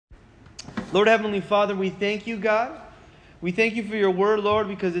Lord Heavenly Father, we thank you, God. We thank you for your word, Lord,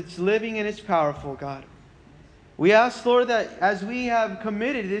 because it's living and it's powerful, God. We ask, Lord, that as we have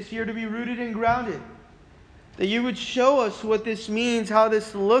committed this year to be rooted and grounded, that you would show us what this means, how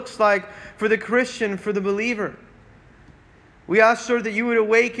this looks like for the Christian, for the believer. We ask, Lord, that you would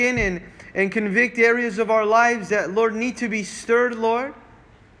awaken and convict areas of our lives that, Lord, need to be stirred, Lord.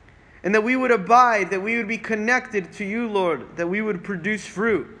 And that we would abide, that we would be connected to you, Lord, that we would produce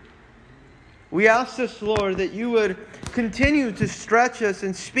fruit. We ask this, Lord, that you would continue to stretch us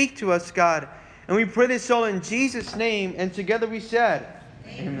and speak to us, God. And we pray this all in Jesus' name. And together we said,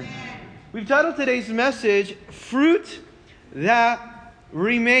 Amen. We've titled today's message, Fruit That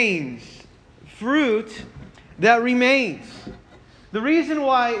Remains. Fruit that remains. The reason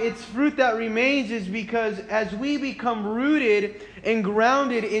why it's fruit that remains is because as we become rooted and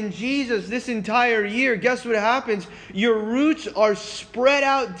grounded in Jesus this entire year, guess what happens? Your roots are spread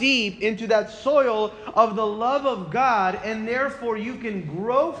out deep into that soil of the love of God, and therefore you can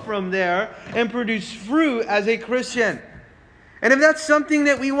grow from there and produce fruit as a Christian. And if that's something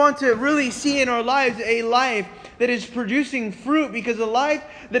that we want to really see in our lives, a life that is producing fruit, because a life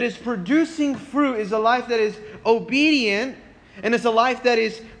that is producing fruit is a life that is obedient, and it's a life that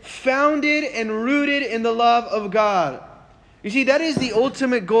is founded and rooted in the love of God. You see, that is the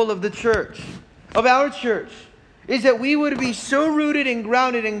ultimate goal of the church, of our church, is that we would be so rooted and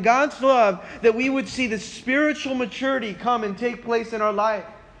grounded in God's love that we would see the spiritual maturity come and take place in our life.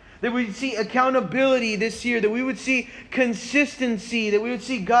 That we would see accountability this year, that we would see consistency, that we would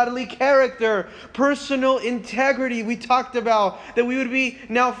see godly character, personal integrity we talked about, that we would be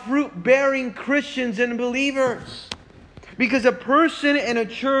now fruit-bearing Christians and believers. Because a person and a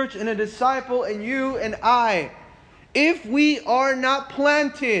church and a disciple and you and I, if we are not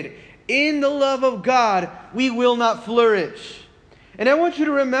planted in the love of God, we will not flourish. And I want you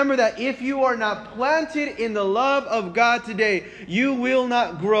to remember that if you are not planted in the love of God today, you will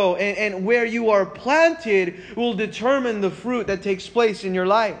not grow. And where you are planted will determine the fruit that takes place in your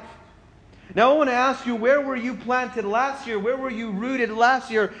life. Now I want to ask you, where were you planted last year? Where were you rooted last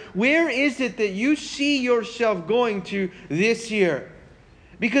year? Where is it that you see yourself going to this year?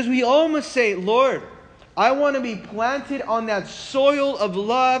 Because we all must say, Lord, I want to be planted on that soil of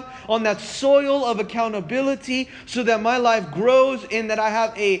love, on that soil of accountability, so that my life grows and that I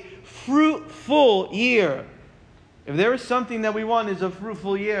have a fruitful year. If there is something that we want, is a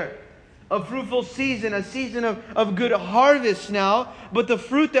fruitful year. A fruitful season, a season of good harvest now. But the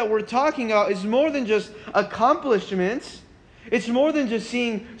fruit that we're talking about is more than just accomplishments. It's more than just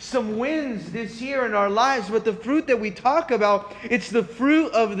seeing some wins this year in our lives. But the fruit that we talk about, it's the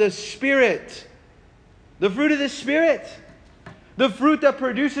fruit of the Spirit. The fruit of the Spirit. The fruit that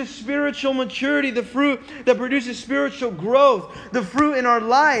produces spiritual maturity. The fruit that produces spiritual growth. The fruit in our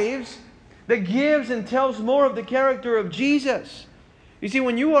lives that gives and tells more of the character of Jesus. You see,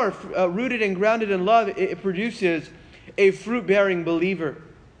 when you are rooted and grounded in love, it produces a fruit-bearing believer.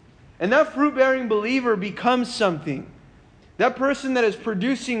 And that fruit-bearing believer becomes something. That person that is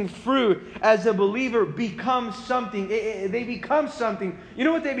producing fruit as a believer becomes something. They become something. You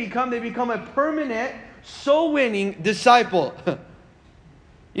know what they become? They become a permanent, soul-winning disciple.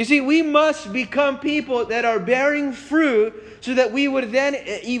 You see, we must become people that are bearing fruit so that we would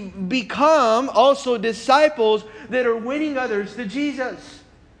then become also disciples that are winning others to Jesus.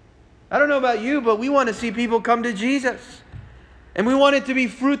 I don't know about you, but we want to see people come to Jesus. And we want it to be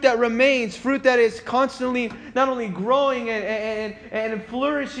fruit that remains, fruit that is constantly not only growing and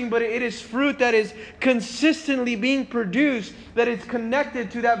flourishing, but it is fruit that is consistently being produced, that is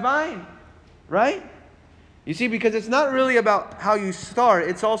connected to that vine. Right? You see, because it's not really about how you start,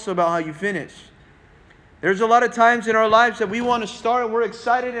 it's also about how you finish. There's a lot of times in our lives that we want to start and we're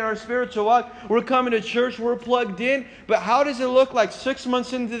excited in our spiritual walk. We're coming to church, we're plugged in. But how does it look like 6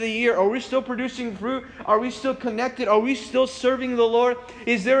 months into the year? Are we still producing fruit? Are we still connected? Are we still serving the Lord?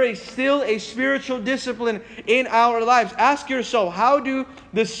 Is there still a spiritual discipline in our lives? Ask yourself, how do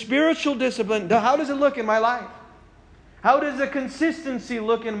the spiritual discipline, how does it look in my life? How does the consistency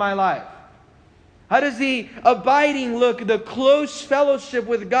look in my life? How does the abiding look, the close fellowship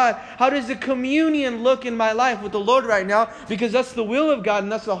with God? How does the communion look in my life with the Lord right now? Because that's the will of God and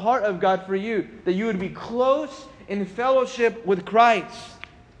that's the heart of God for you. That you would be close in fellowship with Christ.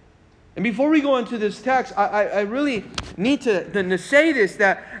 And before we go into this text, I really need to say this,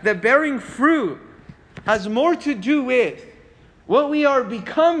 that bearing fruit has more to do with what we are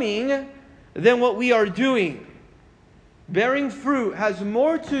becoming than what we are doing. Bearing fruit has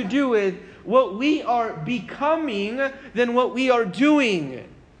more to do with what we are becoming than what we are doing.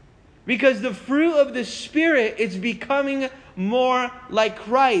 Because the fruit of the Spirit is becoming more like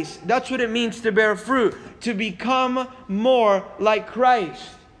Christ. That's what it means to bear fruit. To become more like Christ.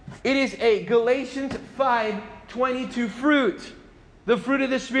 It is a Galatians 5:22 fruit. The fruit of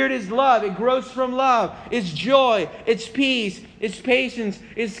the Spirit is love. It grows from love. It's joy. It's peace. It's patience.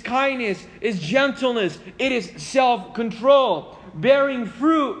 It's kindness. It's gentleness. It is self-control. Bearing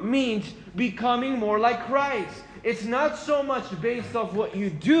fruit means becoming more like Christ. It's not so much based off what you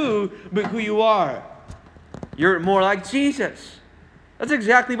do, but who you are. You're more like Jesus. That's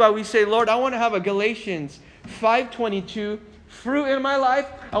exactly why we say, Lord, I want to have a Galatians 5:22 fruit in my life.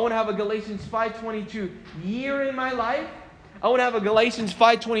 I want to have a Galatians 5:22 year in my life. I want to have a Galatians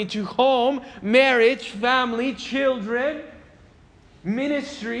 5:22 home, marriage, family, children,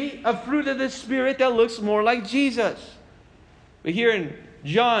 ministry, a fruit of the Spirit that looks more like Jesus. But here in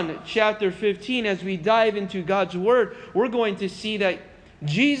John chapter 15, as we dive into God's Word, we're going to see that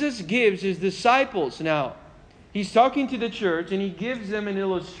Jesus gives His disciples now. He's talking to the church and He gives them an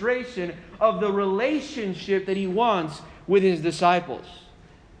illustration of the relationship that He wants with His disciples.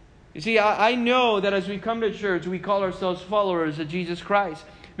 You see, I know that as we come to church, we call ourselves followers of Jesus Christ.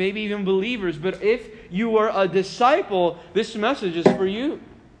 Maybe even believers. But if you are a disciple, this message is for you.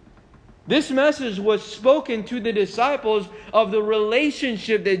 This message was spoken to the disciples of the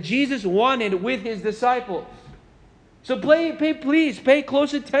relationship that Jesus wanted with His disciples. So please pay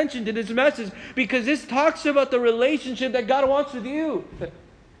close attention to this message, because this talks about the relationship that God wants with you.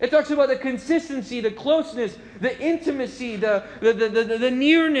 It talks about the consistency, the closeness, the intimacy, the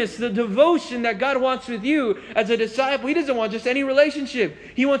nearness, the devotion that God wants with you as a disciple. He doesn't want just any relationship.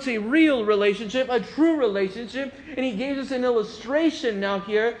 He wants a real relationship, a true relationship. And He gave us an illustration now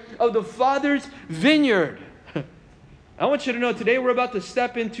here of the Father's vineyard. I want you to know today we're about to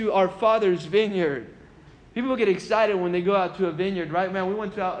step into our Father's vineyard. People get excited when they go out to a vineyard, right? Man, we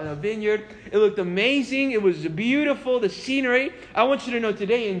went out in a vineyard. It looked amazing. It was beautiful, the scenery. I want you to know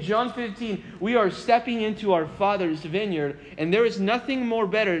today in John 15, we are stepping into our Father's vineyard. And there is nothing more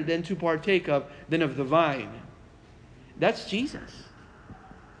better than to partake of than of the vine. That's Jesus.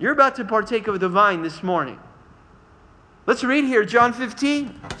 You're about to partake of the vine this morning. Let's read here, John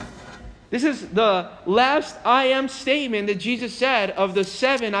 15. This is the last I am statement that Jesus said of the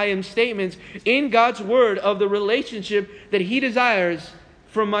 7 I am statements in God's Word of the relationship that He desires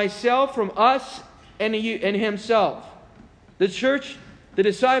from myself, from us, and Himself. The church, the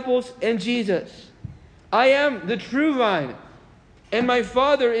disciples, and Jesus. I am the true vine, and my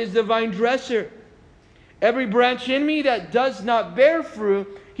Father is the vine dresser. Every branch in me that does not bear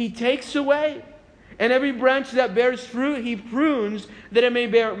fruit, He takes away. And every branch that bears fruit, He prunes, that it may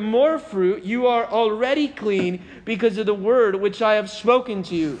bear more fruit. You are already clean because of the word which I have spoken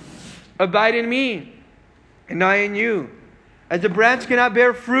to you. Abide in me, and I in you. As a branch cannot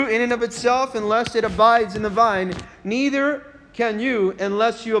bear fruit in and of itself unless it abides in the vine, neither can you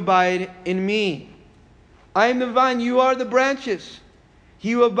unless you abide in me. I am the vine, you are the branches.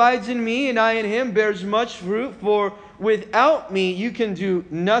 He who abides in me, and I in him, bears much fruit, for without me you can do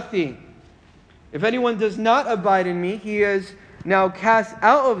nothing. If anyone does not abide in me, he is now cast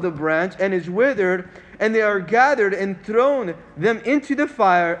out of the branch and is withered, and they are gathered and thrown them into the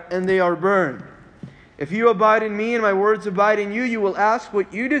fire, and they are burned. If you abide in me and my words abide in you, you will ask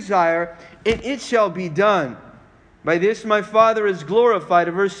what you desire, and it shall be done. By this my Father is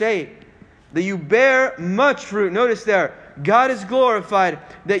glorified, verse 8, that you bear much fruit. Notice there, God is glorified,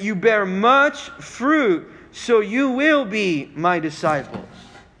 that you bear much fruit, so you will be my disciples.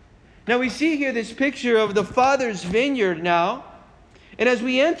 Now we see here this picture of the Father's vineyard now. And as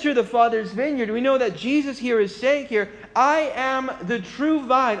we enter the Father's vineyard, we know that Jesus here is saying here, I am the true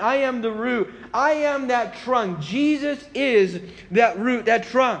vine. I am the root. I am that trunk. Jesus is that root, that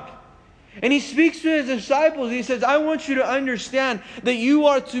trunk. And He speaks to His disciples. He says, I want you to understand that you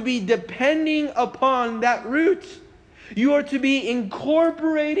are to be depending upon that root. You are to be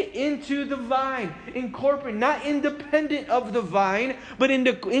incorporated into the vine. Incorporated, not independent of the vine, but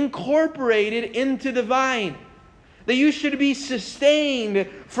incorporated into the vine. That you should be sustained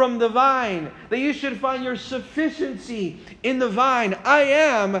from the vine. That you should find your sufficiency in the vine. I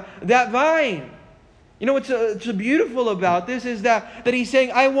am that vine. You know what's beautiful about this is that He's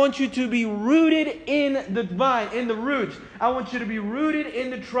saying, I want you to be rooted in the vine, in the roots. I want you to be rooted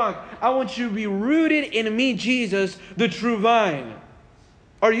in the trunk. I want you to be rooted in me, Jesus, the true vine.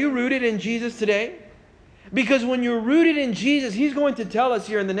 Are you rooted in Jesus today? Because when you're rooted in Jesus, He's going to tell us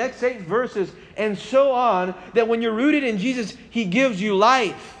here in the next 8 verses and so on, that when you're rooted in Jesus, He gives you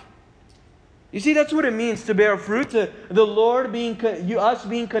life. You see, that's what it means to bear fruit, to the Lord us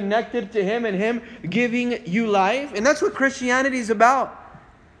being connected to Him and Him giving you life. And that's what Christianity is about.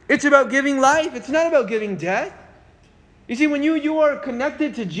 It's about giving life. It's not about giving death. You see, when you are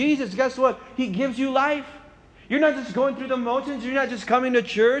connected to Jesus, guess what? He gives you life. You're not just going through the motions. You're not just coming to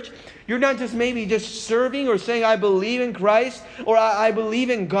church. You're not just maybe just serving or saying, I believe in Christ or I believe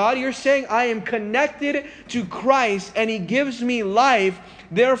in God. You're saying, I am connected to Christ and He gives me life.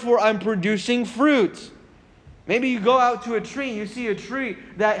 Therefore, I'm producing fruit. Maybe you go out to a tree. You see a tree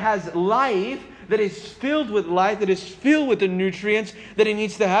that has life, that is filled with life, that is filled with the nutrients that it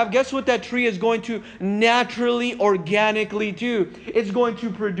needs to have. Guess what that tree is going to naturally, organically do? It's going to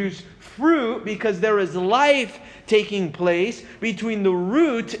produce fruit because there is life taking place between the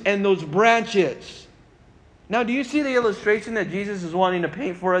root and those branches. Now, do you see the illustration that Jesus is wanting to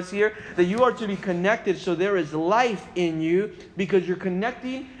paint for us here? That you are to be connected so there is life in you because you're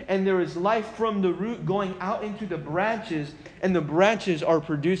connecting and there is life from the root going out into the branches and the branches are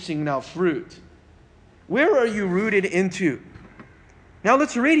producing now fruit. Where are you rooted into? Now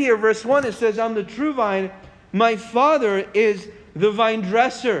let's read here verse 1. It says, I'm the true vine. My Father is the vine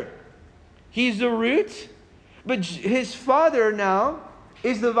dresser. He's the root, but His Father now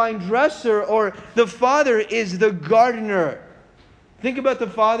is the vine dresser, or the Father is the gardener. Think about the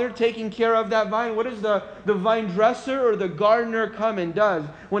Father taking care of that vine. What does the vine dresser or the gardener come and does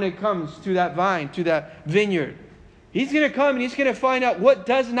when it comes to that vine, to that vineyard? He's going to come and He's going to find out what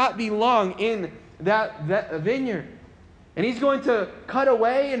does not belong in that vineyard. And He's going to cut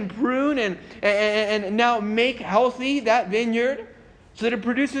away and prune and now make healthy that vineyard so that it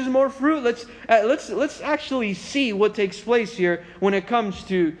produces more fruit. Let's actually see what takes place here when it comes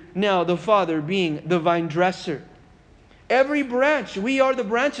to now the Father being the vine dresser. Every branch, we are the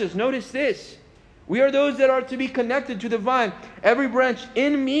branches. Notice this. We are those that are to be connected to the vine. Every branch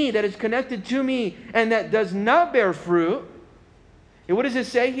in me that is connected to me and that does not bear fruit. And what does it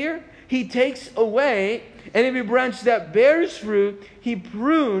say here? He takes away, and every branch that bears fruit, He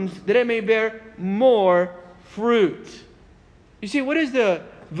prunes that it may bear more fruit. You see, what is the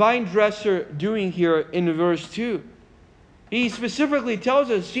vine dresser doing here in verse 2? He specifically tells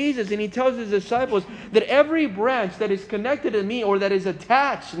us, Jesus, and He tells His disciples, that every branch that is connected to me or that is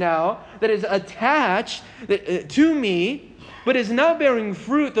attached now, that is attached to me, but is not bearing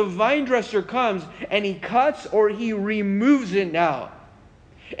fruit, the vine dresser comes and He cuts or He removes it now.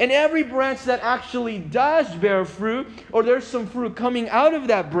 And every branch that actually does bear fruit, or there's some fruit coming out of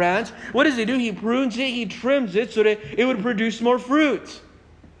that branch, what does He do? He prunes it, He trims it so that it would produce more fruit.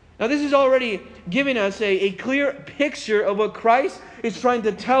 Now this is already giving us a clear picture of what Christ is trying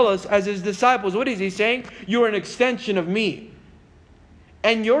to tell us as His disciples. What is He saying? You're an extension of me.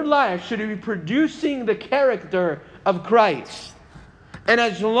 And your life should be producing the character of Christ. And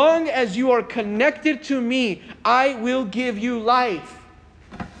as long as you are connected to me, I will give you life.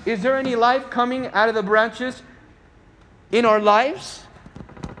 Is there any life coming out of the branches in our lives?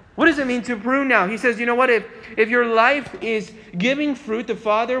 What does it mean to prune now? He says, you know what? If your life is giving fruit, the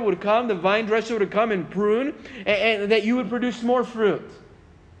Father would come, the vine dresser would come and prune, and that you would produce more fruit.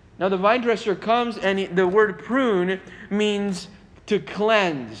 Now the vine dresser comes, and the word prune means to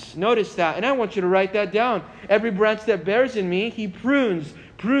cleanse. Notice that. And I want you to write that down. Every branch that bears in me, He prunes.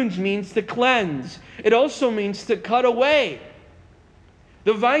 Prunes means to cleanse. It also means to cut away.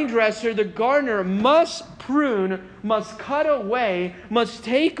 The vine dresser, the gardener, must prune, must cut away, must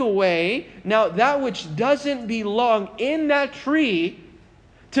take away now that which doesn't belong in that tree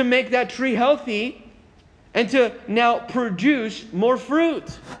to make that tree healthy and to now produce more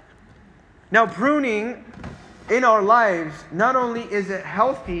fruit. Now pruning in our lives, not only is it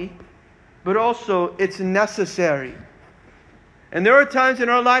healthy, but also it's necessary. And there are times in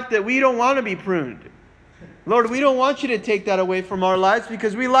our life that we don't want to be pruned. Lord, we don't want you to take that away from our lives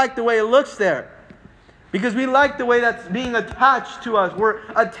because we like the way it looks there. Because we like the way that's being attached to us. We're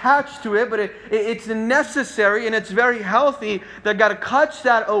attached to it, but it's necessary and it's very healthy. That God cuts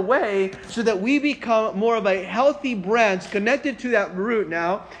that away so that we become more of a healthy branch connected to that root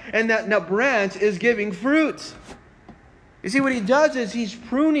now. And that branch is giving fruit. You see, what He does is He's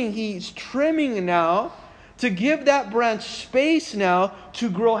pruning, He's trimming now to give that branch space now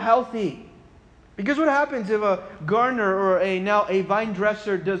to grow healthy. Because what happens if a gardener or a vine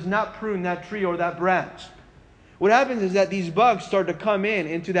dresser does not prune that tree or that branch? What happens is that these bugs start to come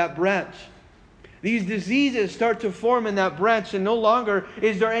into that branch. These diseases start to form in that branch, and no longer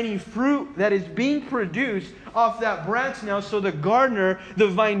is there any fruit that is being produced off that branch now. So the gardener, the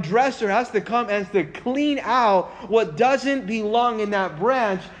vine dresser, has to come and to clean out what doesn't belong in that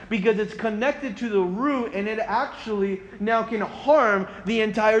branch because it's connected to the root and it actually now can harm the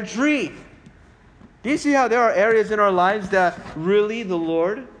entire tree. Do you see how there are areas in our lives that really the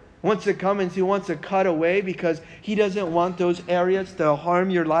Lord wants to come and He wants to cut away because He doesn't want those areas to harm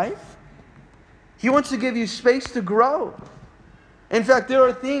your life. He wants to give you space to grow. In fact, there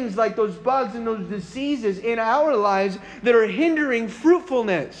are things like those bugs and those diseases in our lives that are hindering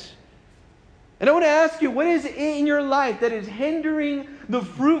fruitfulness. And I want to ask you, what is it in your life that is hindering the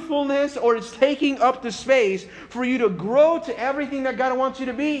fruitfulness or is taking up the space for you to grow to everything that God wants you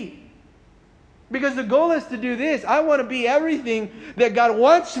to be? Because the goal is to do this. I want to be everything that God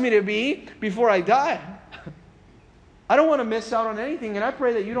wants me to be before I die. I don't want to miss out on anything, and I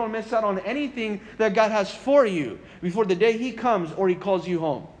pray that you don't miss out on anything that God has for you before the day He comes or He calls you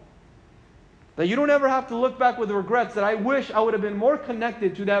home. That you don't ever have to look back with regrets that I wish I would have been more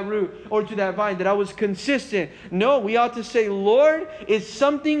connected to that root or to that vine, that I was consistent. No, we ought to say, Lord, is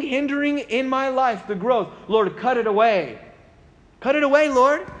something hindering in my life the growth? Lord, cut it away. Cut it away,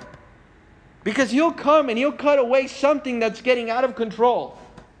 Lord. Because He'll come and He'll cut away something that's getting out of control.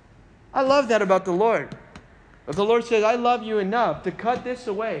 I love that about the Lord. But the Lord says, I love you enough to cut this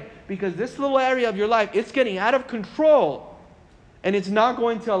away because this little area of your life, it's getting out of control. And it's not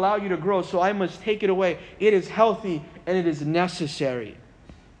going to allow you to grow, so I must take it away. It is healthy and it is necessary.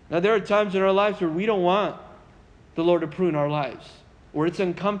 Now, there are times in our lives where we don't want the Lord to prune our lives, where it's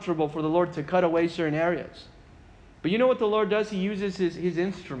uncomfortable for the Lord to cut away certain areas. But you know what the Lord does? He uses His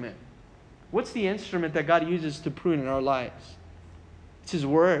instrument. What's the instrument that God uses to prune in our lives? It's His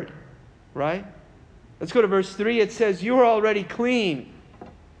Word, right? Let's go to verse 3. It says, you are already clean.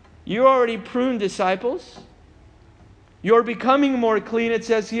 You already pruned, disciples. You're becoming more clean, it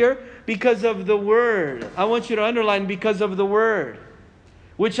says here, because of the Word. I want you to underline, because of the Word,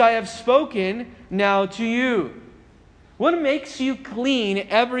 which I have spoken now to you. What makes you clean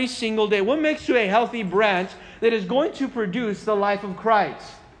every single day? What makes you a healthy branch that is going to produce the life of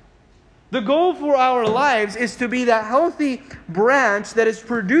Christ? The goal for our lives is to be that healthy branch that is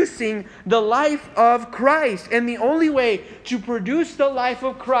producing the life of Christ. And the only way to produce the life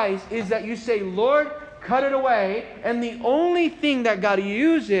of Christ is that you say, Lord, cut it away. And the only thing that God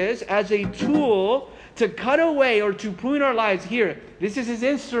uses as a tool to cut away or to prune our lives here, this is His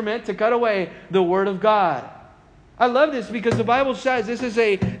instrument to cut away the Word of God. I love this because the Bible says this is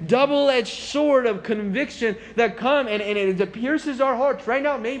a double-edged sword of conviction that come and it pierces our hearts. Right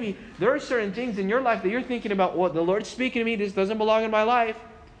now, maybe there are certain things in your life that you're thinking about, well, the Lord's speaking to me, this doesn't belong in my life.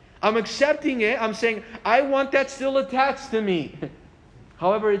 I'm accepting it. I'm saying, I want that still attached to me.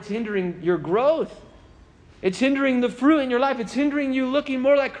 However, it's hindering your growth. It's hindering the fruit in your life. It's hindering you looking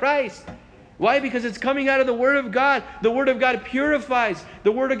more like Christ. Why? Because it's coming out of the Word of God. The Word of God purifies.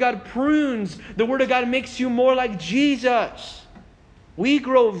 The Word of God prunes. The Word of God makes you more like Jesus. We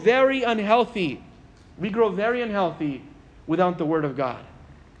grow very unhealthy. We grow very unhealthy without the Word of God.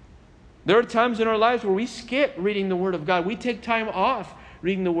 There are times in our lives where we skip reading the Word of God. We take time off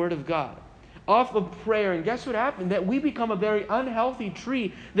reading the Word of God, off of prayer. And guess what happened? That we become a very unhealthy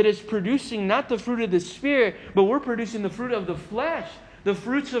tree that is producing not the fruit of the Spirit, but we're producing the fruit of the flesh. The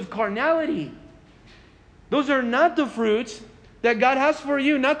fruits of carnality. Those are not the fruits that God has for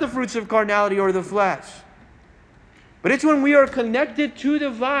you, not the fruits of carnality or the flesh. But it's when we are connected to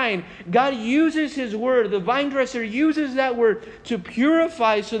the vine, God uses His Word, the vine dresser uses that Word to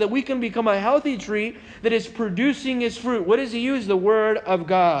purify so that we can become a healthy tree that is producing His fruit. What does He use? The Word of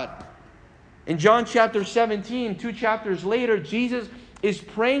God. In John chapter 17, 2 chapters later, Jesus is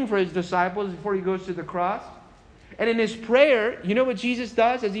praying for His disciples before He goes to the cross. And in His prayer, you know what Jesus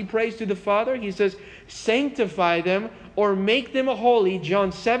does as He prays to the Father? He says, sanctify them or make them holy.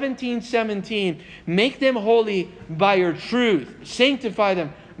 John 17:17. Make them holy by your truth. Sanctify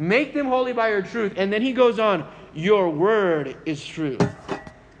them. Make them holy by your truth. And then He goes on, your word is truth.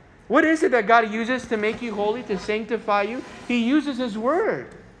 What is it that God uses to make you holy, to sanctify you? He uses His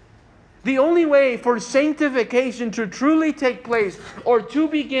Word. The only way for sanctification to truly take place or to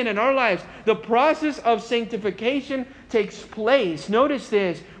begin in our lives, the process of sanctification takes place. Notice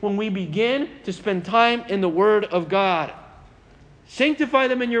this, when we begin to spend time in the Word of God. Sanctify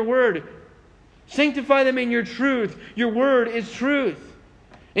them in your Word. Sanctify them in your truth. Your Word is truth.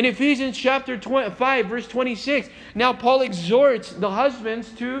 In Ephesians chapter 5, verse 26, now Paul exhorts the husbands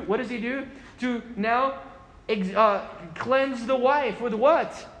to, what does he do? To now cleanse the wife with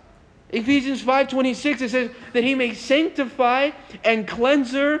what? Ephesians 5:26, it says that he may sanctify and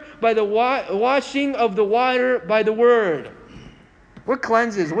cleanse her by the washing of the water by the Word. What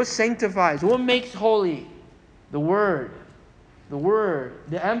cleanses? What sanctifies? What makes holy? The Word. The Word.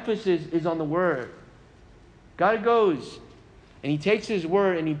 The emphasis is on the Word. God goes and He takes His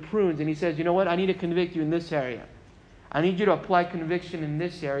Word and He prunes and He says, you know what? I need to convict you in this area. I need you to apply conviction in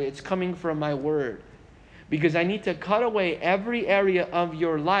this area. It's coming from my Word. Because I need to cut away every area of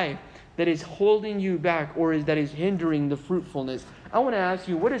your life that is holding you back or that is hindering the fruitfulness. I want to ask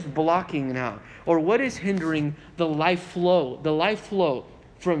you, what is blocking now? Or what is hindering the life flow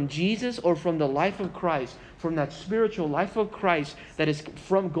from Jesus or from the life of Christ, from that spiritual life of Christ that is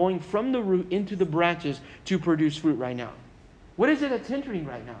going from the root into the branches to produce fruit right now? What is it that's hindering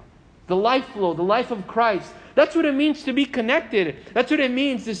right now? The life flow, the life of Christ. That's what it means to be connected. That's what it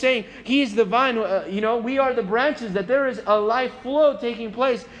means to saying He is the vine. We are the branches, that there is a life flow taking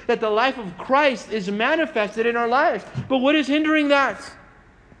place, that the life of Christ is manifested in our lives. But what is hindering that?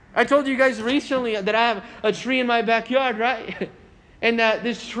 I told you guys recently that I have a tree in my backyard, right? And that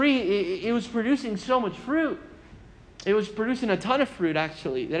this tree, it was producing so much fruit. It was producing a ton of fruit,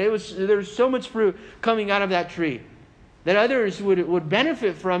 actually. There was so much fruit coming out of that tree that others would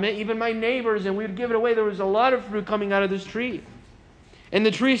benefit from it, even my neighbors, and we would give it away. There was a lot of fruit coming out of this tree. And the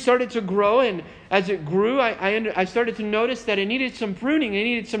tree started to grow, and as it grew, I started to notice that it needed some pruning, it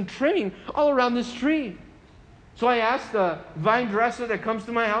needed some trimming all around this tree. So I asked the vine dresser that comes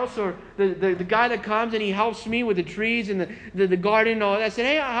to my house, or the guy that comes and he helps me with the trees and the garden and all that. I said,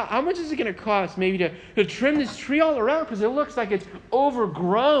 hey, how much is it going to cost maybe to trim this tree all around? Because it looks like it's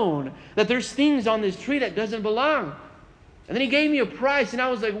overgrown, that there's things on this tree that doesn't belong. And then he gave me a price, and I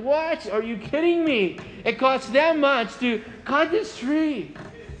was like, what? Are you kidding me? It costs that much to cut this tree.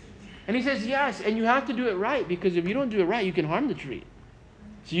 And he says, yes, and you have to do it right, because if you don't do it right, you can harm the tree.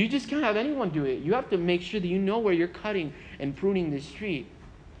 So you just can't have anyone do it. You have to make sure that you know where you're cutting and pruning this tree.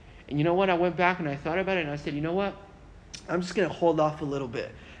 And you know what? I went back and I thought about it, and I said, you know what? I'm just going to hold off a little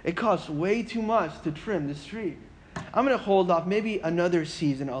bit. It costs way too much to trim this tree. I'm going to hold off. Maybe another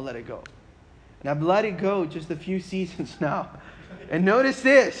season I'll let it go. And I've let it go just a few seasons now. And notice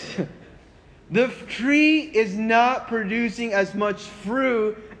this. The tree is not producing as much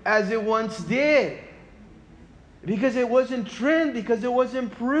fruit as it once did. Because it wasn't trimmed, because it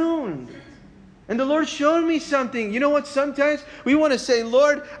wasn't pruned. And the Lord showed me something. You know what? Sometimes we want to say,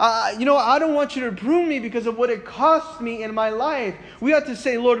 Lord, I don't want you to prune me because of what it cost me in my life. We have to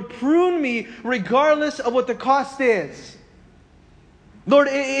say, Lord, prune me regardless of what the cost is. Lord,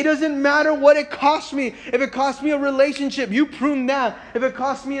 it doesn't matter what it costs me. If it costs me a relationship, you prune that. If it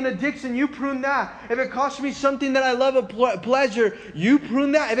costs me an addiction, you prune that. If it costs me something that I love, a pleasure, you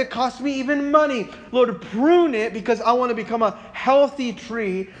prune that. If it costs me even money, Lord, prune it, because I want to become a healthy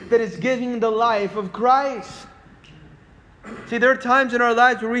tree that is giving the life of Christ. See, there are times in our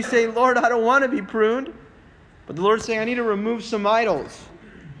lives where we say, Lord, I don't want to be pruned. But the Lord's saying, I need to remove some idols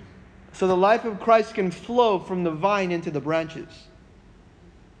so the life of Christ can flow from the vine into the branches.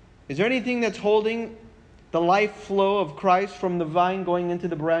 Is there anything that's holding the life flow of Christ from the vine going into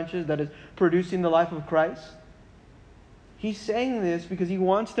the branches that is producing the life of Christ? He's saying this because He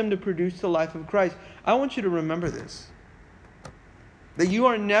wants them to produce the life of Christ. I want you to remember this. That you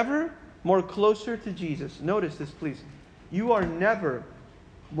are never more closer to Jesus. Notice this, please. You are never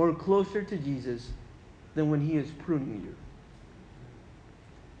more closer to Jesus than when He is pruning you.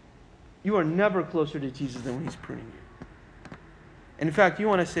 You are never closer to Jesus than when He's pruning you. In fact, you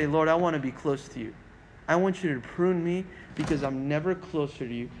want to say, Lord, I want to be close to you. I want you to prune me because I'm never closer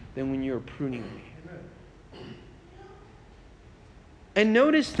to you than when you're pruning me. And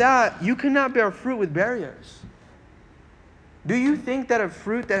notice that you cannot bear fruit with barriers. Do you think that a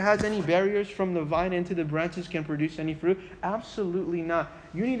fruit that has any barriers from the vine into the branches can produce any fruit? Absolutely not.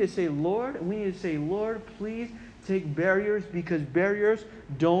 You need to say, Lord, we need to say, Lord, please take barriers, because barriers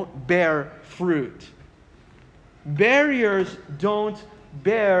don't bear fruit. Barriers don't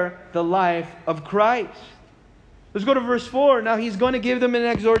bear the life of Christ. Let's go to verse 4. Now He's going to give them an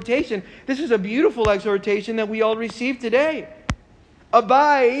exhortation. This is a beautiful exhortation that we all received today.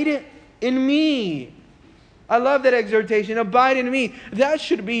 Abide in me. I love that exhortation. Abide in me. That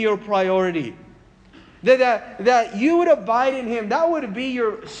should be your priority. That you would abide in Him. That would be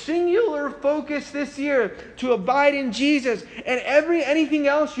your singular focus this year, to abide in Jesus. And anything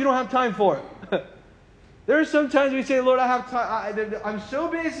else you don't have time for. There are some times we say, Lord, I have time. I'm so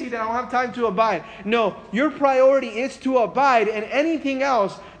busy that I don't have time to abide. No, your priority is to abide, and anything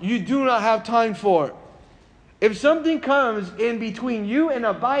else you do not have time for. If something comes in between you and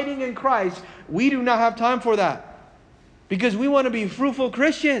abiding in Christ, we do not have time for that. Because we want to be fruitful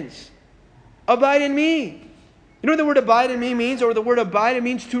Christians. Abide in me. You know what the word abide in me means? Or the word abide, it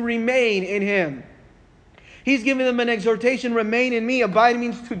means to remain in Him. He's giving them an exhortation, remain in me. Abide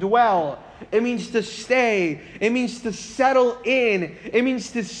means to dwell. It means to stay. It means to settle in. It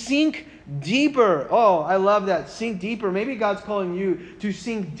means to sink deeper. Oh, I love that. Sink deeper. Maybe God's calling you to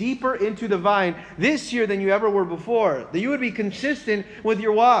sink deeper into the vine this year than you ever were before. That you would be consistent with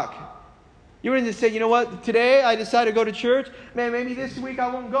your walk. You wouldn't just say, you know what, today I decided to go to church. Man, maybe this week I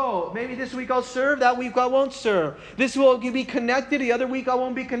won't go. Maybe this week I'll serve. That week I won't serve. This will be connected. The other week I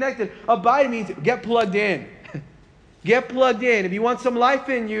won't be connected. Abide means get plugged in. Get plugged in. If you want some life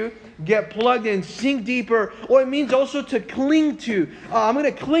in you, get plugged in. Sink deeper. Or it means also to cling to. I'm going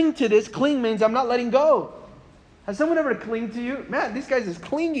to cling to this. Cling means I'm not letting go. Has someone ever clinged to you? Man, this guy's just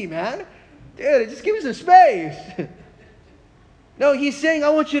clingy, man. Dude, just give me some space. No, he's saying, I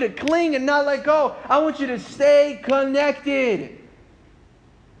want you to cling and not let go. I want you to stay connected.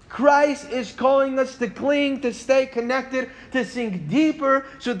 Christ is calling us to cling, to stay connected, to sink deeper,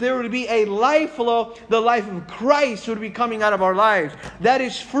 so there would be a life flow. The life of Christ would be coming out of our lives. That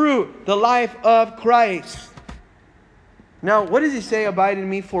is fruit, the life of Christ. Now, what does he say, abide in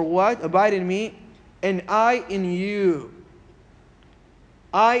me for what? Abide in me, and I in you.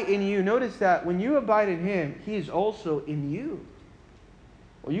 I in you. Notice that when you abide in Him, He is also in you.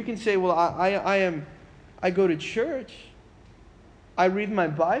 Well, you can say, well, I go to church. I read my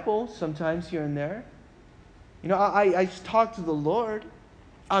Bible sometimes here and there. You know, I talk to the Lord.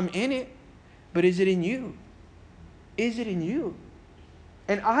 I'm in it. But is it in you? Is it in you?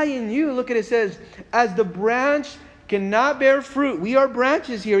 And I in you, look at it, says, as the branch cannot bear fruit. We are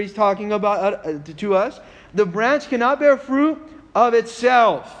branches here, he's talking about to us. The branch cannot bear fruit of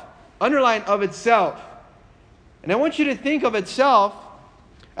itself. Underline, of itself. And I want you to think of itself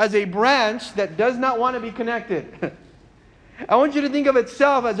as a branch that does not want to be connected. I want you to think of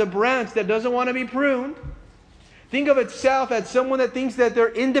itself as a branch that doesn't want to be pruned. Think of itself as someone that thinks that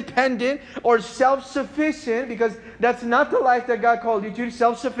they're independent or self-sufficient, because that's not the life that God called you to,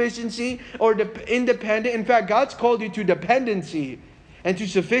 self-sufficiency or independent. In fact, God's called you to dependency and to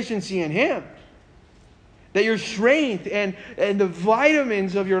sufficiency in Him. That your strength and the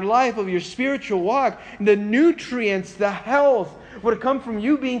vitamins of your life, of your spiritual walk, the nutrients, the health would come from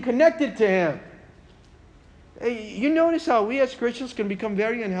you being connected to Him. You notice how we as Christians can become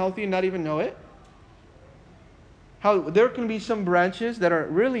very unhealthy and not even know it? How there can be some branches that are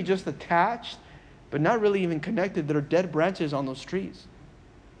really just attached, but not really even connected, that are dead branches on those trees.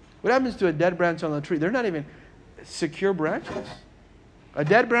 What happens to a dead branch on a tree? They're not even secure branches. A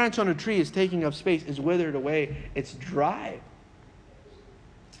dead branch on a tree is taking up space, is withered away, it's dry.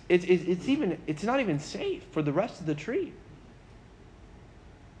 It's not even safe for the rest of the tree.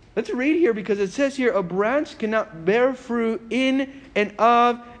 Let's read here, because it says here, a branch cannot bear fruit in and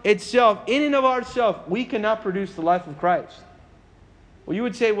of itself. In and of ourselves, we cannot produce the life of Christ. Well, you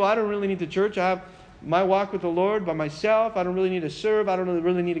would say, well, I don't really need the church. I have my walk with the Lord by myself. I don't really need to serve. I don't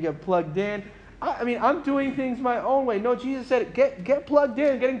really need to get plugged in. I mean, I'm doing things my own way. No, Jesus said, get plugged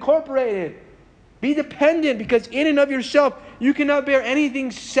in, get incorporated. Be dependent, because in and of yourself, you cannot bear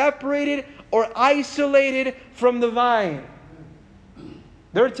anything separated or isolated from the vine.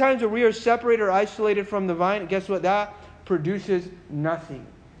 There are times where we are separated or isolated from the vine. And guess what? That produces nothing.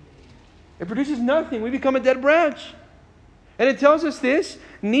 It produces nothing. We become a dead branch. And it tells us this.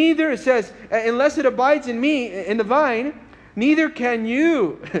 Neither, it says, unless it abides in me, in the vine, neither can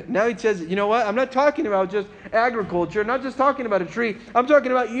you. Now he says, you know what? I'm not talking about just agriculture. I'm not just talking about a tree. I'm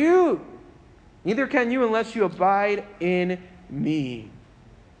talking about you. Neither can you unless you abide in me.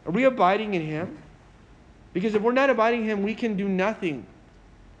 Are we abiding in Him? Because if we're not abiding in Him, we can do nothing.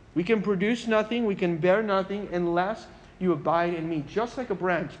 We can produce nothing, we can bear nothing unless you abide in me. Just like a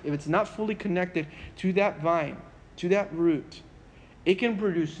branch, if it's not fully connected to that vine, to that root, it can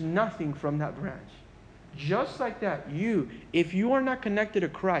produce nothing from that branch. Just like that, if you are not connected to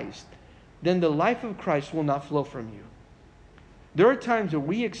Christ, then the life of Christ will not flow from you. There are times where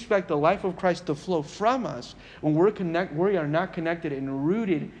we expect the life of Christ to flow from us when we are not connected and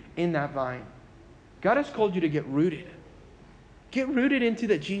rooted in that vine. God has called you to get rooted. Get rooted into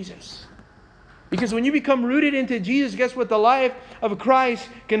that Jesus. Because when you become rooted into Jesus, guess what? The life of Christ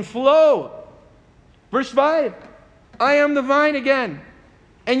can flow. Verse 5. I am the vine again,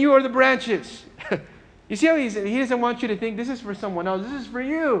 and you are the branches. You see how he doesn't want you to think this is for someone else. This is for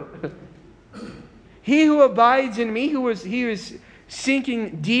you. He who abides in me, he is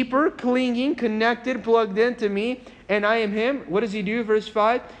sinking deeper, clinging, connected, plugged into me, and I am Him. What does He do? Verse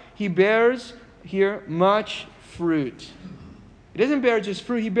 5. He bears here much fruit. He doesn't bear just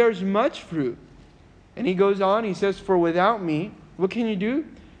fruit, He bears much fruit. And he goes on, he says, for without me, what can you do?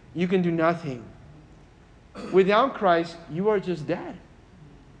 You can do nothing. Without Christ, you are just dead.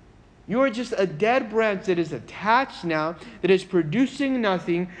 You are just a dead branch that is attached now, that is producing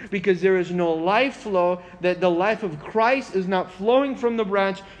nothing, because there is no life flow, that the life of Christ is not flowing from the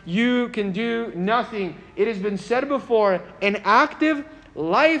branch. You can do nothing. It has been said before, an active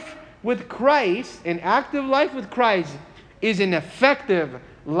life with Christ is an effective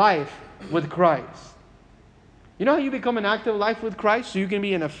life with Christ. You know how you become an active life with Christ so you can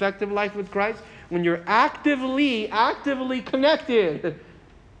be an effective life with Christ? When you're actively connected,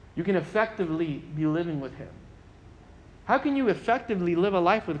 you can effectively be living with Him. How can you effectively live a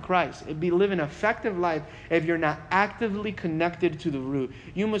life with Christ? Live an effective life if you're not actively connected to the root.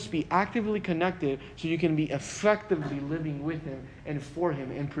 You must be actively connected so you can be effectively living with Him and for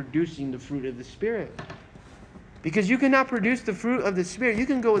Him and producing the fruit of the Spirit. Because you cannot produce the fruit of the Spirit. You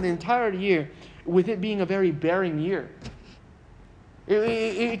can go the entire year with it being a very barren year.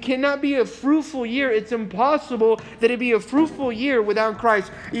 It cannot be a fruitful year. It's impossible that it be a fruitful year without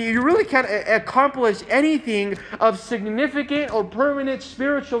Christ. You really can't accomplish anything of significant or permanent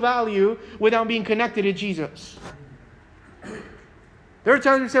spiritual value without being connected to Jesus. There are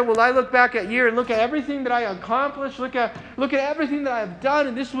times we say, well, I look back at year and look at everything that I accomplished, look at everything that I've done,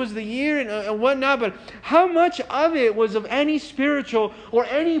 and this was the year and whatnot, but how much of it was of any spiritual or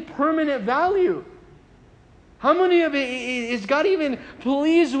any permanent value? How many of it is God even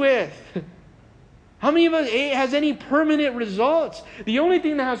pleased with? How many of it has any permanent results? The only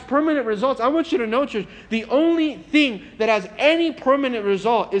thing that has permanent results, I want you to know, church, the only thing that has any permanent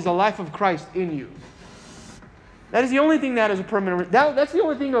result is the life of Christ in you. That is the only thing that has a permanent, that's the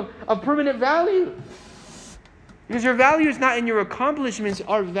only thing of permanent value. Because your value is not in your accomplishments.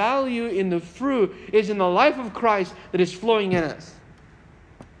 Our value in the fruit is in the life of Christ that is flowing in us.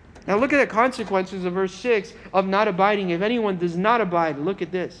 Now look at the consequences of verse 6 of not abiding. If anyone does not abide, look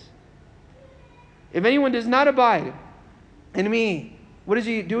at this. If anyone does not abide in me, what is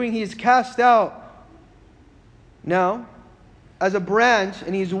he doing? He is cast out. Now, as a branch,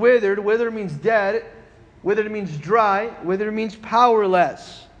 and he's withered. Withered means dead. Withered means dry. Withered means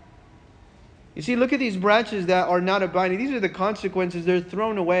powerless. You see, look at these branches that are not abiding. These are the consequences. They're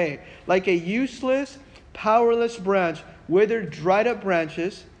thrown away. Like a useless, powerless branch. Withered, dried up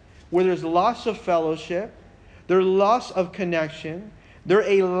branches, where there's loss of fellowship, there's loss of connection. They're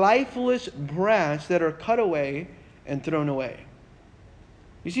a lifeless branch that are cut away and thrown away.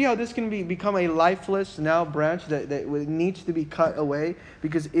 You see how this can become a lifeless now branch that needs to be cut away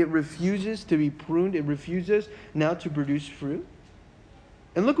because it refuses to be pruned. It refuses now to produce fruit.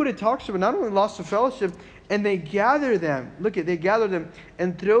 And look what it talks about. Not only loss of fellowship, and they gather them. Look at, they gather them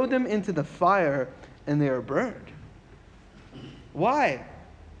and throw them into the fire, and they are burned. Why?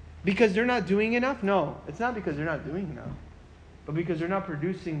 Because they're not doing enough? No, it's not because they're not doing enough, but because they're not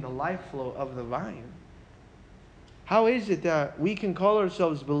producing the life flow of the vine. How is it that we can call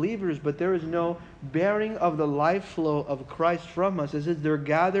ourselves believers, but there is no bearing of the life flow of Christ from us? It says they're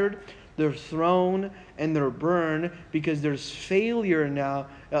gathered, they're thrown, and they're burned because there's failure now,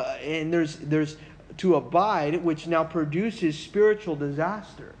 and there's to abide, which now produces spiritual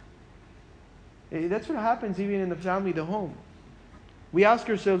disaster. That's what happens even in the family, the home. We ask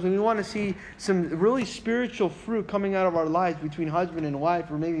ourselves, and we want to see some really spiritual fruit coming out of our lives between husband and wife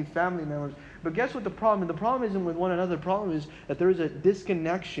or maybe family members. But guess what the problem is? The problem isn't with one another. The problem is that there is a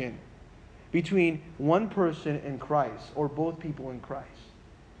disconnection between one person and Christ or both people in Christ.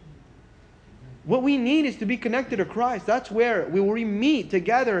 What we need is to be connected to Christ. That's where we meet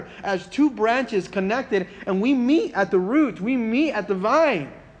together as two branches connected, and we meet at the root. We meet at the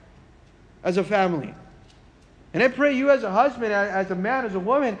vine as a family. And I pray you as a husband, as a man, as a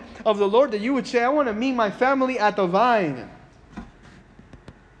woman of the Lord, that you would say, I want to meet my family at the vine.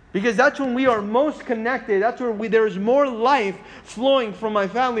 Because that's when we are most connected. That's where there is more life flowing from my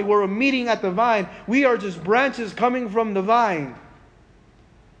family. We're meeting at the vine. We are just branches coming from the vine.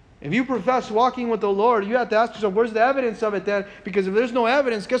 If you profess walking with the Lord, you have to ask yourself, where's the evidence of it then? Because if there's no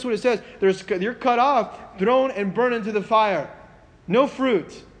evidence, guess what it says? You're cut off, thrown, and burned into the fire. No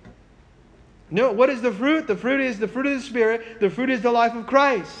fruit. No, what is the fruit? The fruit is the fruit of the Spirit. The fruit is the life of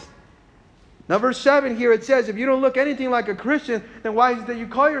Christ. Now verse 7 here it says, if you don't look anything like a Christian, then why is it that you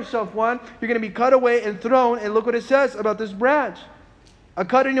call yourself one? You're going to be cut away and thrown. And look what it says about this branch. A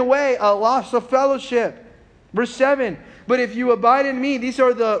cutting away, a loss of fellowship. Verse 7, but if you abide in me, these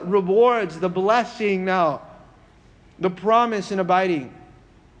are the rewards, the blessing now. The promise in abiding.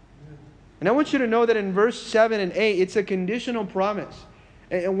 And I want you to know that in verse 7 and 8, it's a conditional promise.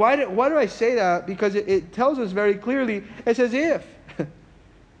 And why do I say that? Because it tells us very clearly, it says if.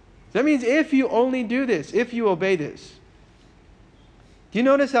 That means if you only do this, if you obey this. Do you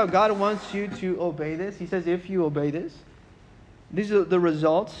notice how God wants you to obey this? He says if you obey this. These are the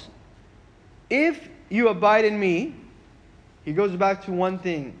results. If you abide in me, he goes back to one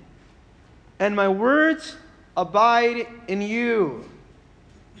thing. And my words abide in you.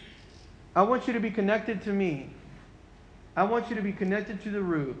 I want you to be connected to me. I want you to be connected to the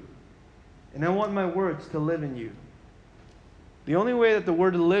root. And I want my words to live in you. The only way that the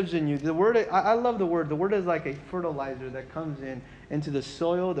Word lives in you, the Word, I love the Word. The Word is like a fertilizer that comes into the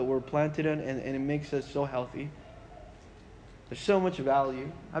soil that we're planted in, and it makes us so healthy. There's so much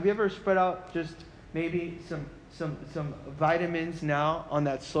value. Have you ever spread out just maybe some vitamins now on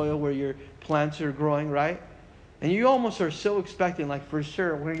that soil where your plants are growing, right? And you almost are so expecting, like, for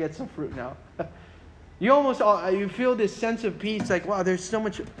sure, we're going to get some fruit now. You feel this sense of peace, like, wow, there's so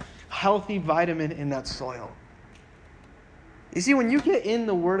much healthy vitamin in that soil. You see, when you get in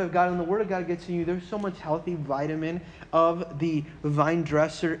the Word of God and the Word of God gets in you, there's so much healthy vitamin of the vine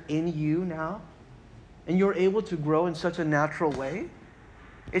dresser in you now. And you're able to grow in such a natural way.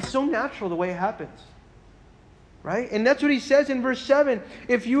 It's so natural the way it happens. Right? And that's what he says in verse 7.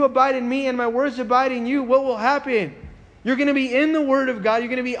 If you abide in me and my words abide in you, what will happen? You're going to be in the Word of God. You're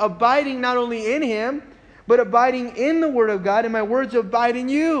going to be abiding not only in Him, but abiding in the Word of God, and my words abide in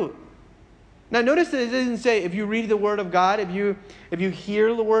you. Now notice that it doesn't say if you read the Word of God, if you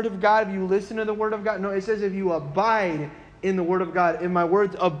hear the Word of God, if you listen to the Word of God. No, it says if you abide in the Word of God, and my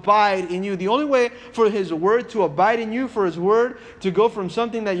words abide in you. The only way for His Word to abide in you, for His Word to go from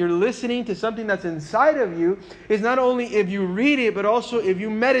something that you're listening to something that's inside of you, is not only if you read it, but also if you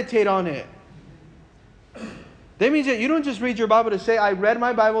meditate on it. That means that you don't just read your Bible to say, I read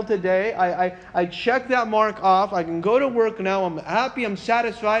my Bible today, I checked that mark off, I can go to work now, I'm happy, I'm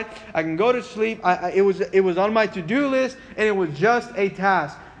satisfied, I can go to sleep, it was on my to-do list, and it was just a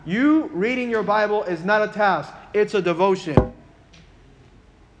task. You reading your Bible is not a task, it's a devotion.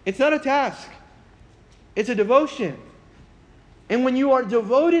 It's not a task, it's a devotion. And when you are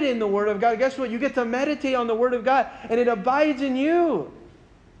devoted in the Word of God, guess what? You get to meditate on the Word of God, and it abides in you.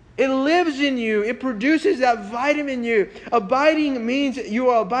 It lives in you. It produces that vitamin in you. Abiding means you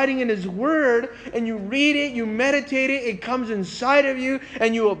are abiding in His Word, and you read it, you meditate it, it comes inside of you,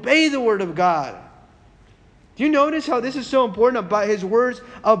 and you obey the Word of God. Do you notice how this is so important about His words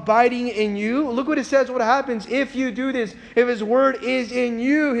abiding in you? Look what it says, what happens if you do this. If His Word is in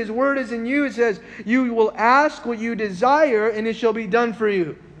you, His Word is in you, it says, you will ask what you desire, and it shall be done for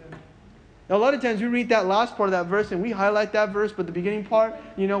you. Now, a lot of times we read that last part of that verse and we highlight that verse, but the beginning part,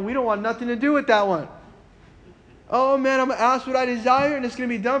 we don't want nothing to do with that one. Oh man, I'm going to ask what I desire and it's going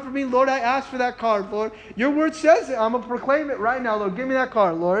to be done for me. Lord, I ask for that car, Lord. Your word says it. I'm going to proclaim it right now, Lord. Give me that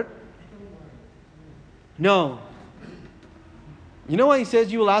car, Lord. No. You know why He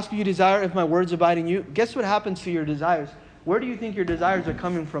says you will ask what you desire if my words abide in you? Guess what happens to your desires? Where do you think your desires are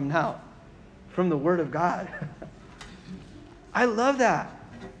coming from now? From the Word of God. I love that.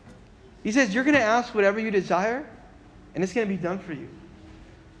 He says you're going to ask whatever you desire, and it's going to be done for you.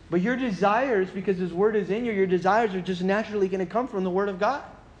 But your desires, because His Word is in you, your desires are just naturally going to come from the Word of God.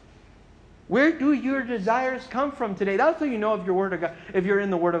 Where do your desires come from today? That's how you know if you're in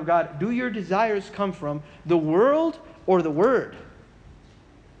the Word of God. Do your desires come from the world or the Word?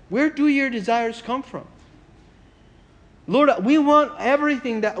 Where do your desires come from? Lord, we want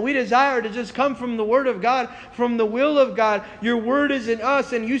everything that we desire to just come from the Word of God, from the will of God. Your Word is in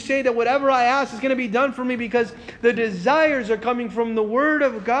us, and you say that whatever I ask is going to be done for me because the desires are coming from the Word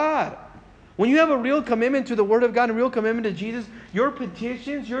of God. When you have a real commitment to the Word of God and a real commitment to Jesus, your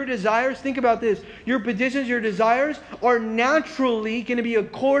petitions, your desires, think about this. Your petitions, your desires are naturally going to be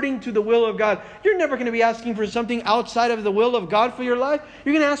according to the will of God. You're never going to be asking for something outside of the will of God for your life.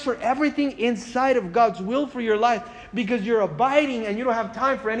 You're going to ask for everything inside of God's will for your life because you're abiding and you don't have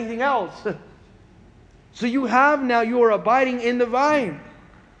time for anything else. So you are abiding in the vine.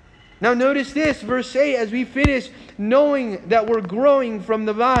 Now notice this, verse 8, as we finish, knowing that we're growing from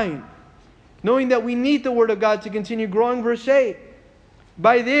the vine. Knowing that we need the Word of God to continue growing. Verse 8.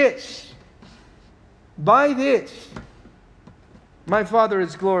 By this, my Father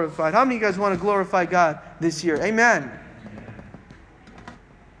is glorified. How many of you guys want to glorify God this year? Amen.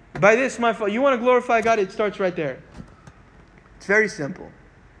 By this, my Father. You want to glorify God? It starts right there. It's very simple.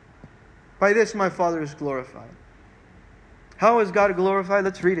 By this, my Father is glorified. How is God glorified?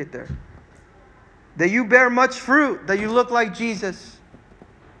 Let's read it there. That you bear much fruit, that you look like Jesus.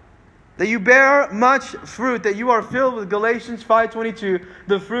 That you bear much fruit, that you are filled with Galatians 5:22,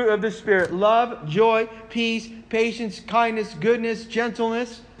 the fruit of the Spirit. Love, joy, peace, patience, kindness, goodness,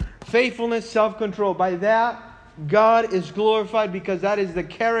 gentleness, faithfulness, self-control. By that, God is glorified because that is the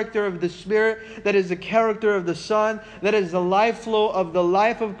character of the Spirit. That is the character of the Son. That is the life flow of the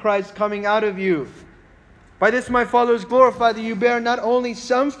life of Christ coming out of you. By this my Father is glorified, that you bear not only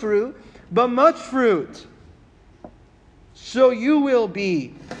some fruit, but much fruit. So you will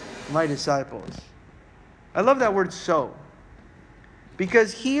be my disciples. I love that word so.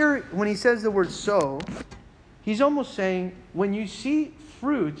 Because here, when he says the word so, he's almost saying, when you see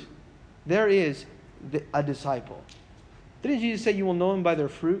fruit, there is a disciple. Didn't Jesus say you will know them by their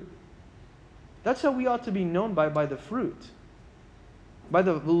fruit? That's how we ought to be known by the fruit. By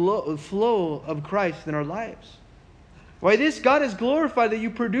the flow of Christ in our lives. Why this God is glorified that you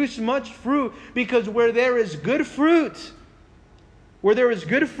produce much fruit, because where there is good fruit,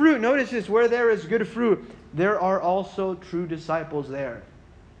 notice this, where there is good fruit, there are also true disciples there.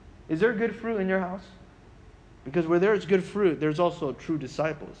 Is there good fruit in your house? Because where there is good fruit, there's also true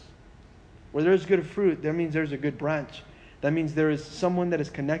disciples. Where there is good fruit, that means there's a good branch. That means there is someone that is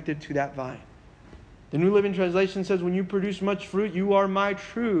connected to that vine. The New Living Translation says, when you produce much fruit, you are my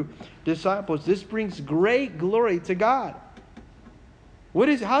true disciples. This brings great glory to God.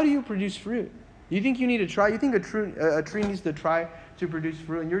 How do you produce fruit? You think you need to try? You think a tree needs to try to produce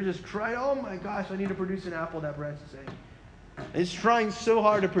fruit, and you're just trying, oh my gosh, I need to produce an apple, that branch is saying. It's trying so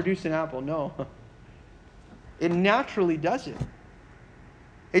hard to produce an apple. No. It naturally does it.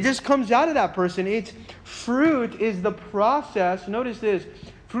 It just comes out of that person. Fruit is the process. Notice this.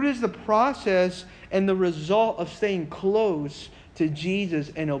 Fruit is the process and the result of staying close to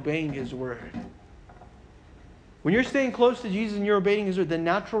Jesus and obeying His word. When you're staying close to Jesus and you're obeying His word, the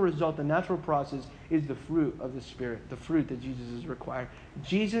natural result, the natural process is the fruit of the Spirit, the fruit that Jesus is requiring.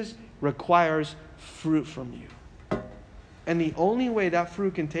 Jesus requires fruit from you. And the only way that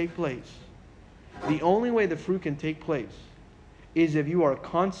fruit can take place, is if you are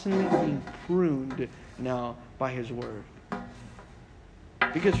constantly being pruned now by His word.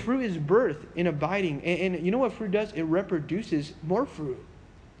 Because fruit is birth in abiding. And you know what fruit does? It reproduces more fruit.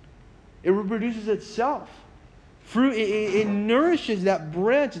 It reproduces itself. Fruit, it nourishes that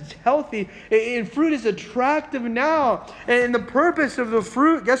branch. It's healthy. And fruit is attractive now. And the purpose of the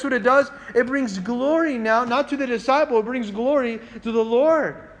fruit, guess what it does? It brings glory now, not to the disciple. It brings glory to the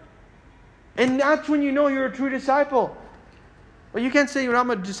Lord. And that's when you know you're a true disciple. Well, you can't say, I'm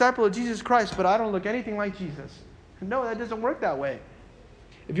a disciple of Jesus Christ, but I don't look anything like Jesus. No, that doesn't work that way.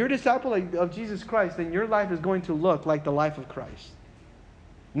 If you're a disciple of Jesus Christ, then your life is going to look like the life of Christ.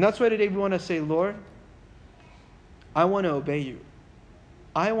 And that's why today we want to say, Lord, I want to obey you.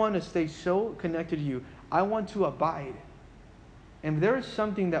 I want to stay so connected to you. I want to abide. And if there is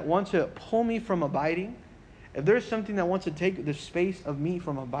something that wants to pull me from abiding, if there's something that wants to take the space of me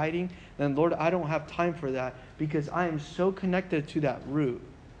from abiding, then Lord, I don't have time for that, because I am so connected to that root.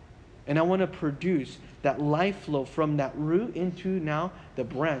 And I want to produce that life flow from that root into now the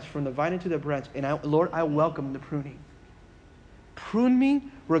branch, from the vine into the branch. And Lord, I welcome the pruning. Prune me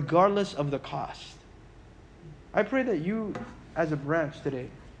regardless of the cost. I pray that you, as a branch today,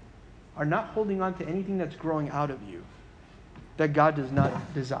 are not holding on to anything that's growing out of you that God does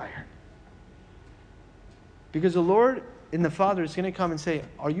not desire. Because the Lord and the Father is going to come and say,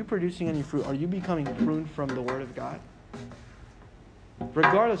 are you producing any fruit? Are you becoming pruned from the Word of God?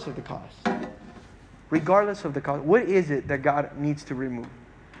 Regardless of the cost. Regardless of the cost. What is it that God needs to remove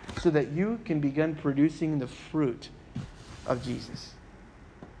so that you can begin producing the fruit of Jesus?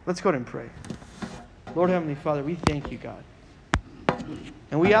 Let's go ahead and pray. Lord Heavenly Father, we thank you, God.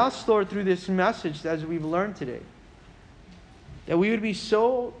 And we ask, Lord, through this message, as we've learned today, that we would be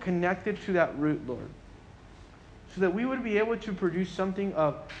so connected to that root, Lord, so that we would be able to produce something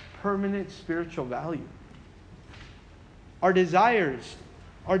of permanent spiritual value. Our desires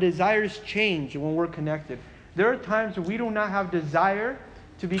change when we're connected. There are times when we do not have desire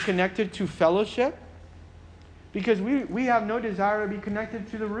to be connected to fellowship because we have no desire to be connected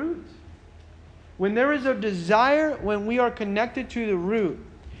to the root. When there is a desire, when we are connected to the root,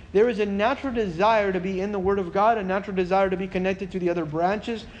 there is a natural desire to be in the Word of God, a natural desire to be connected to the other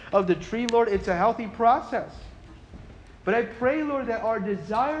branches of the tree, Lord. It's a healthy process. But I pray, Lord, that our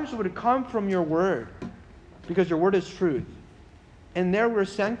desires would come from your Word, because your Word is truth. And there we're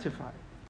sanctified.